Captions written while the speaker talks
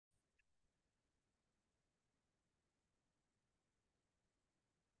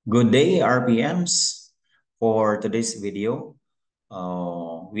Good day, RPMs. For today's video,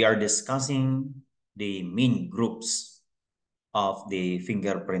 we are discussing the main groups of the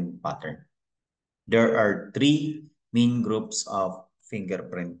fingerprint pattern. There are three main groups of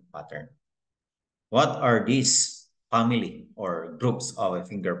fingerprint pattern. What are these family or groups of a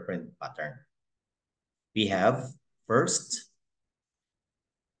fingerprint pattern? We have first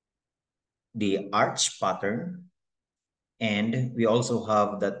the arch pattern, and we also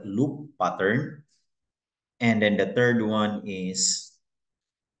have that loop pattern, and then the third one is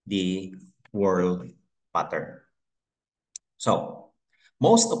the world pattern. So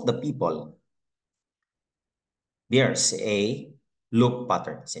most of the people, there's a loop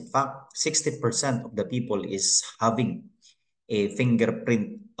patterns. In fact, 60% of the people is having a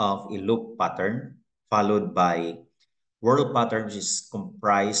fingerprint of a loop pattern, followed by world pattern, which is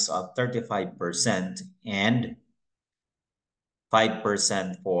comprised of 35% and 5%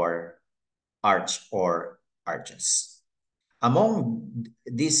 for arch or arches. Among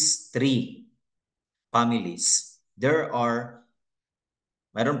these three families,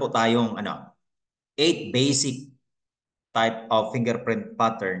 mayroon po tayong 8 basic type of fingerprint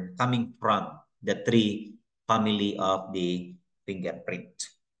pattern coming from the three family of the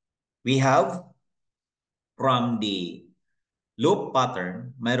fingerprint. We have from the loop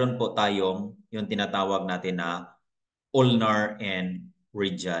pattern, mayroon po tayong yung tinatawag natin na ulnar and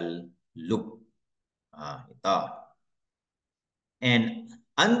radial loop. Ito. And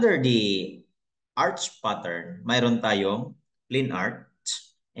under the arch pattern, mayroon tayong plain arch,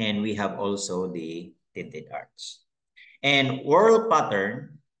 and we have also the tinted arch. And world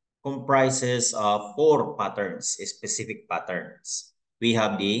pattern comprises of 4 patterns, specific patterns. We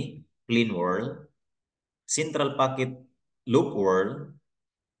have the plain whorl, central pocket loop whorl,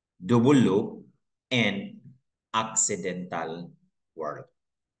 double loop, and accidental whorl.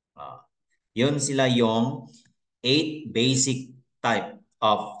 Yun sila yung 8 basic type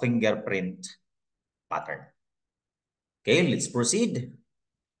of fingerprint pattern. Okay, let's proceed.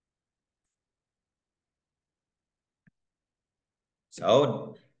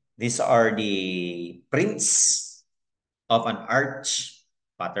 So these are the prints of an arch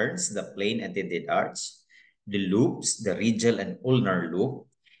patterns, the plain and tinted arch, the loops, the radial and ulnar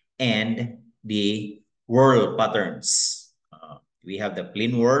loop, and the whorl patterns. We have the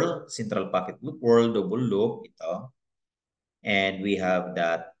plain whorl, central pocket loop whorl, double loop, ito. And we have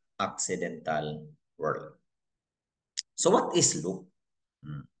that accidental whorl. So what is loop?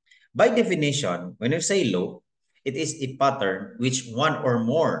 By definition, when you say loop, it is a pattern which one or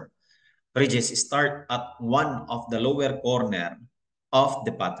more ridges start at one of the lower corner of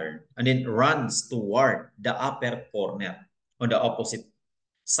the pattern and then runs toward the upper corner on the opposite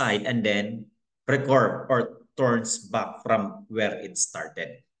side and then recurve or turns back from where it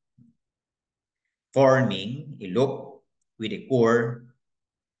started, forming a loop with a core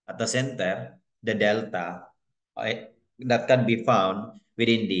at the center, the delta, that can be found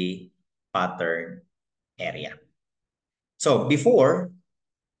within the pattern area. So before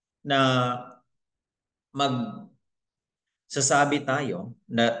na magsasabi tayo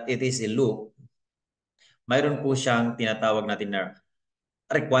na it is a loop, mayroon po siyang tinatawag natin na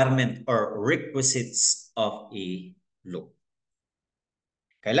requirement or requisites of a loop.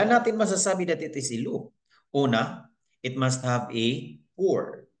 Kailan natin masasabi that it is a loop? Una, it must have a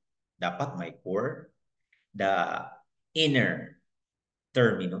core. Dapat may core, the inner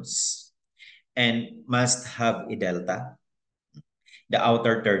terminus, and must have a delta, the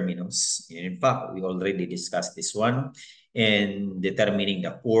outer terminus. In fact, we already discussed this one in determining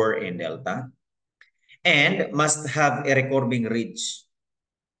the core and delta. And must have a recurving ridge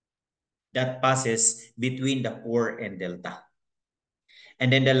that passes between the core and delta.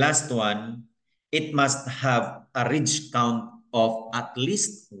 And then the last one, it must have a ridge count of at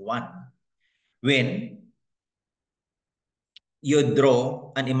least 1 when you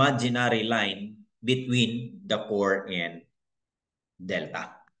draw an imaginary line between the core and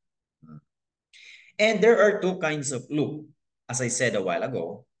delta. And there are 2 kinds of loop. As I said a while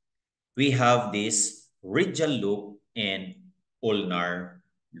ago, we have this radial loop and ulnar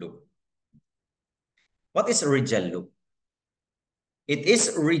loop. What is a radial loop? It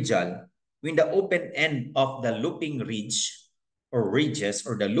is radial when the open end of the looping ridge or ridges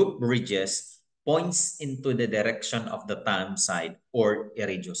or the loop ridges points into the direction of the thumb side or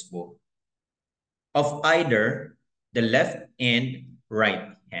a radius both of either the left and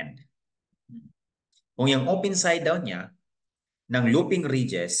right hand. Kung yung open side daw niya ng looping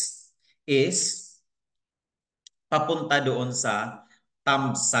ridges is papunta doon sa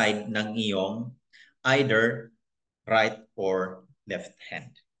thumb side ng iyong either right or left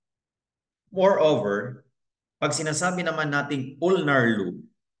hand. Moreover, pag sinasabi naman nating ulnar loop,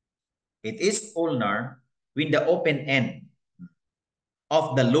 it is ulnar when the open end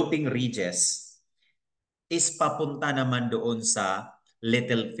of the looping ridges is papunta naman doon sa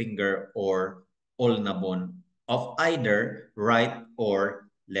little finger or ulna bone of either right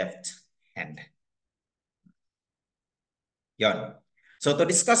or left hand. Yon. So to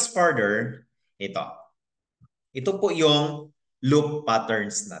discuss further, ito. Ito po yung loop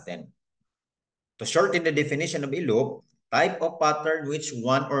patterns natin. To shorten the definition of a loop, type of pattern which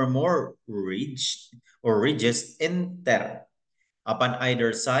one or more ridges enter upon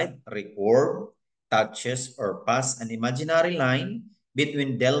either side, recurve, touches, or pass an imaginary line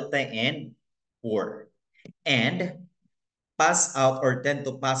between delta and 4, and pass out or tend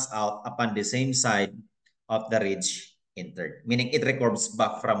to pass out upon the same side of the ridge entered, meaning it recurves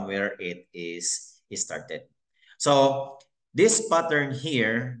back from where it is started. So this pattern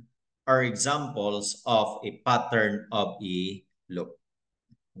here are examples of a pattern of a loop.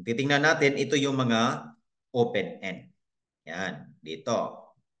 Kung titingnan natin, ito yung mga open end. Yan, dito.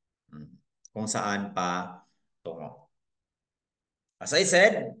 Kung saan pa tungo. As I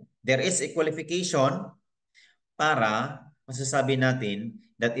said, there is a qualification para masasabi natin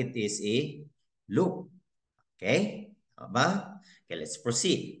that it is a loop. Okay? Tama? Okay, let's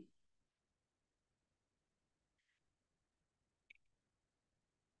proceed.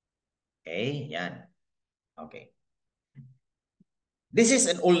 Okay, yan. Okay. This is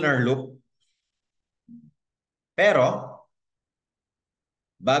an ulnar loop. Pero,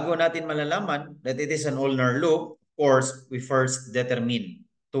 bago natin malalaman that it is an ulnar loop, of course, we first determine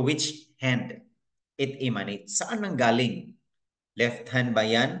to which hand it emanates. Saan nang galing? Left hand ba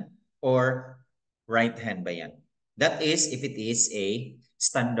yan or right hand ba yan? That is if it is a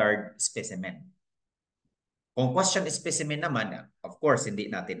standard specimen. Kung question specimen naman, of course, hindi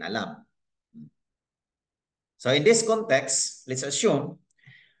natin alam. So in this context, let's assume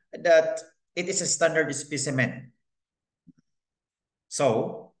that it is a standard specimen.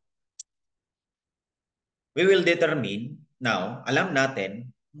 So, we will determine now, alam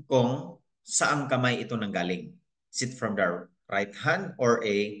natin kung saang kamay ito nanggaling. Is it from the right hand or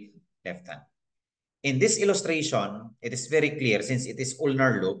a left hand? In this illustration, it is very clear since it is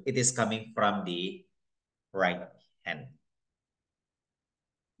ulnar loop, it is coming from the right hand.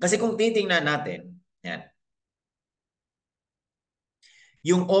 Kasi kung titingnan natin, yan,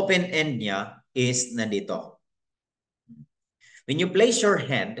 yung open end niya is nandito. When you place your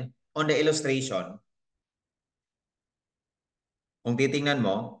hand on the illustration, kung titingnan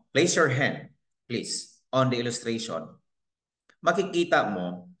mo, place your hand, please, on the illustration, makikita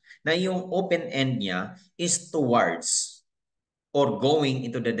mo na yung open end niya is towards or going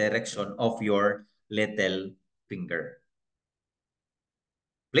into the direction of your little finger.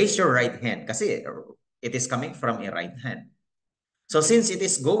 Place your right hand kasi it is coming from a right hand. So since it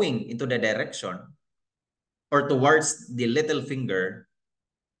is going into the direction or towards the little finger,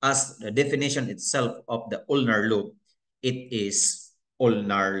 as the definition itself of the ulnar loop, it is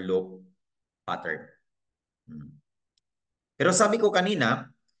ulnar loop pattern. Pero sabi ko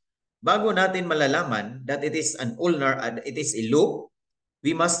kanina, bago natin malalaman that it is an ulnar, it is a loop,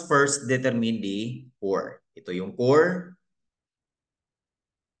 we must first determine the core. Ito yung core.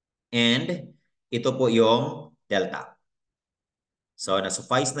 And ito po yung delta. So,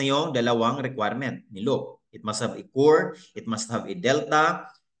 nasuffice na yung dalawang requirement ni loop. It must have a core, it must have a delta,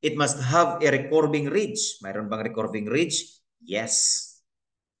 it must have a recurving ridge. Mayroon bang recurving ridge? Yes.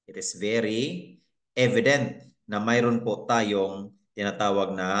 It is very evident na mayroon po tayong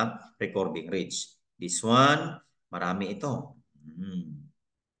tinatawag na recurving ridge. This one, marami ito.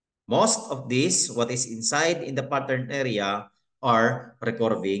 Most of this, what is inside in the pattern area are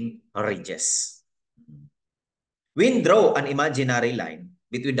recurving ridges. When draw an imaginary line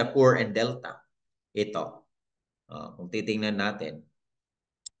between the core and delta, ito. Kung titingnan natin.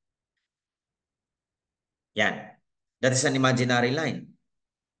 Yan. That is an imaginary line.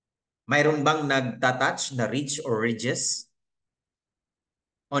 Mayroon bang nagtatouch na ridge or ridges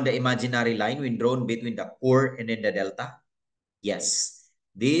on the imaginary line when drawn between the core and then the delta? Yes.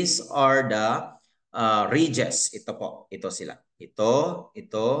 These are the ridges. Ito po. Ito sila. Ito,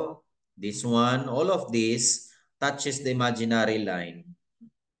 this one, all of this touches the imaginary line.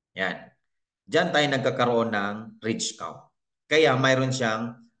 Yan. Diyan tayo nagkakaroon ng ridge count. Kaya mayroon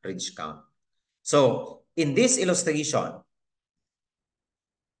siyang ridge count. So, in this illustration,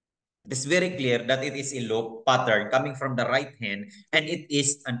 it is very clear that it is a loop pattern coming from the right hand and it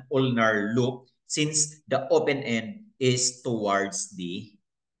is an ulnar loop since the open end is towards the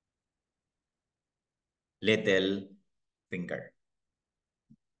little finger.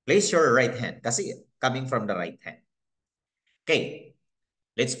 Place your right hand kasi coming from the right hand. Okay,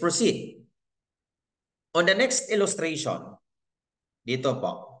 let's proceed. On the next illustration, dito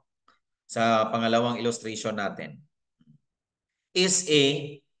po, sa pangalawang illustration natin, is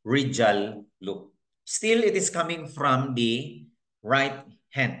a radial loop. Still, it is coming from the right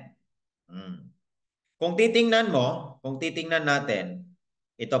hand. Kung titingnan mo, kung titingnan natin,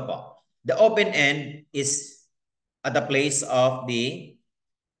 ito po. The open end is at the place of the,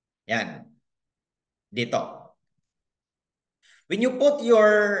 yan, dito. When you put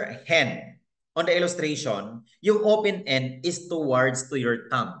your hand on the illustration, yung open end is towards to your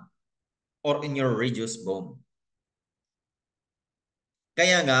thumb or in your radius bone.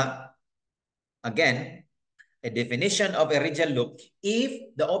 Kaya nga, again, a definition of a radial loop,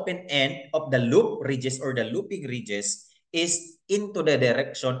 if the open end of the loop ridges or the looping ridges is into the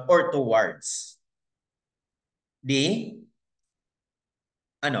direction or towards the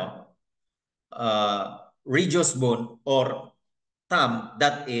radius bone or thumb,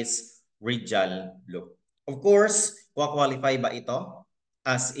 that is radial loop. Of course, qualify ba ito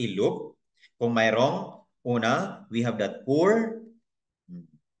as a loop? Kung mayroong, una, we have that core,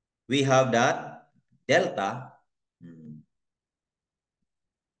 we have that delta,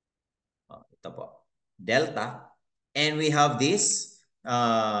 ito po, delta, and we have this,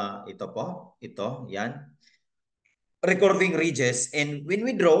 ito po, ito, yan, recurving ridges. And when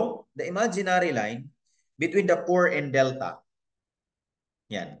we draw the imaginary line between the core and delta,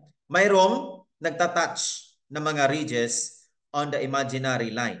 yan, mayroong nagtatouch na mga ridges on the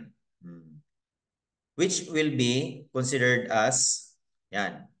imaginary line, which will be considered as,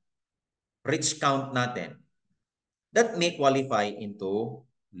 yan, ridge count natin. That may qualify into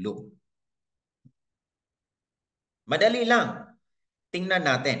loop. Madali lang. Tingnan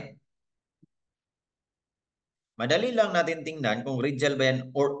natin. Madali lang natin tingnan kung radial ba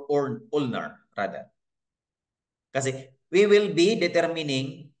yan or ulnar rather. Kasi we will be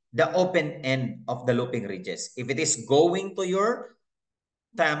determining the open end of the looping ridges. If it is going to your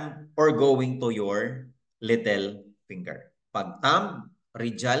thumb or going to your little finger. Pag thumb,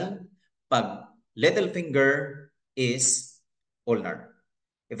 radial. Pag little finger is ulnar.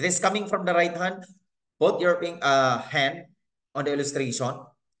 If it is coming from the right hand, put your hand on the illustration,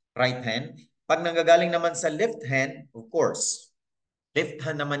 right hand. Pag nanggagaling naman sa left hand, of course, left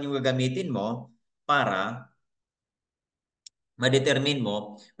hand naman yung gagamitin mo para ma-determine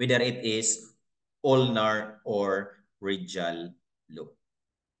mo whether it is ulnar or radial loop.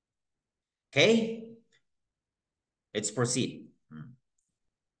 Okay? Let's proceed.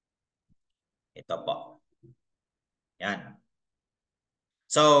 Ito po. Yan.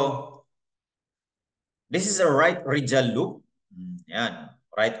 So, this is a right radial loop. Yan.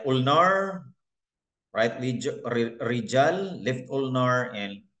 Right ulnar, right radial, left ulnar,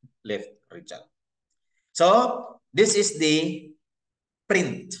 and left radial. So, this is the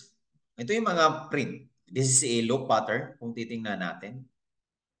print. Ito yung mga print. This is a loop pattern. Kung titingnan natin.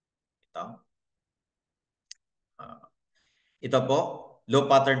 Ito. Ito po. Loop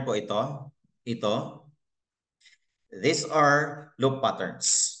pattern po ito. Ito. These are loop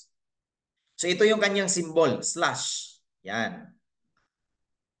patterns. So, ito yung kanyang symbol. Slash. Yan.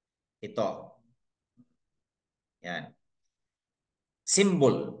 Ito. Yan.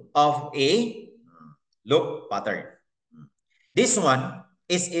 Symbol of a loop pattern. This one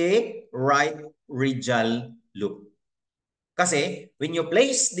is a right radial loop. Kasi when you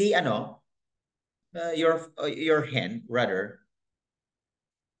place the your hand rather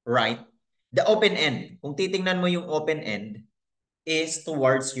right, the open end, kung titingnan mo yung open end is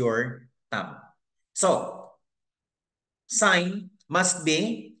towards your thumb. So, sign must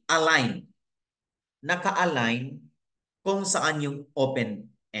be aligned. Naka-align kung saan yung open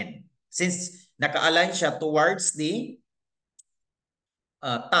end. Since naka-align siya towards the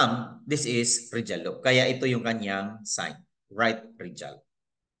thumb, this is radial loop. Kaya ito yung kanyang sign, right radial.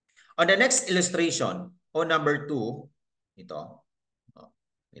 On the next illustration, on number 2, ito.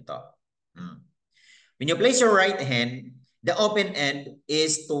 Ito. When you place your right hand, the open end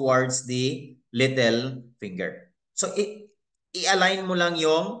is towards the little finger. So, i-align mo lang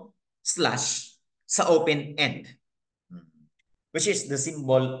yung slash sa open end, which is the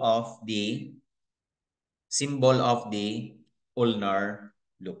symbol of the ulnar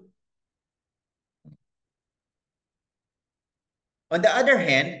loop. On the other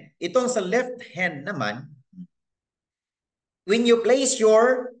hand, itong sa left hand naman, when you place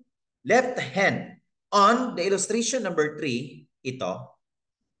your left hand on the illustration number 3, ito,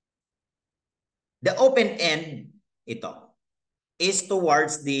 the open end, ito, is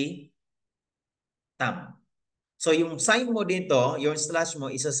towards the thumb. So yung sign mo dito, yung slash mo,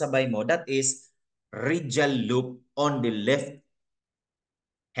 isasabay mo, that is radial loop on the left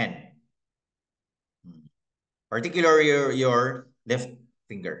hand. Particularly your left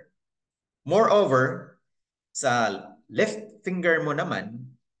finger. Moreover, sa left finger mo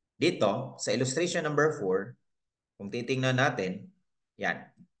naman, dito, sa illustration number 4, kung titingnan natin, yan.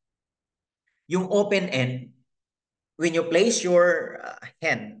 Yung open end, when you place your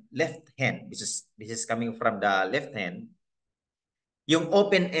hand, left hand, this is coming from the left hand, yung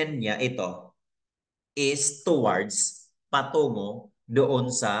open end niya, ito, is towards, patungo,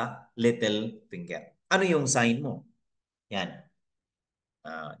 doon sa little finger. Ano yung sign mo? Yan.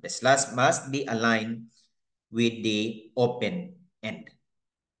 The slash must be aligned with the open end.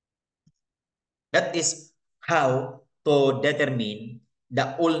 That is how to determine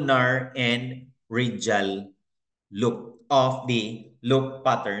the ulnar and radial loop of the loop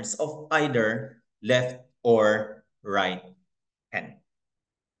patterns of either left or right hand.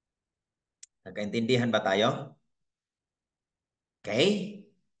 Nagkaintindihan ba tayo? Okay.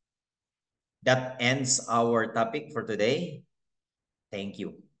 That ends our topic for today. Thank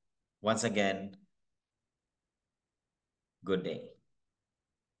you. Once again, good day.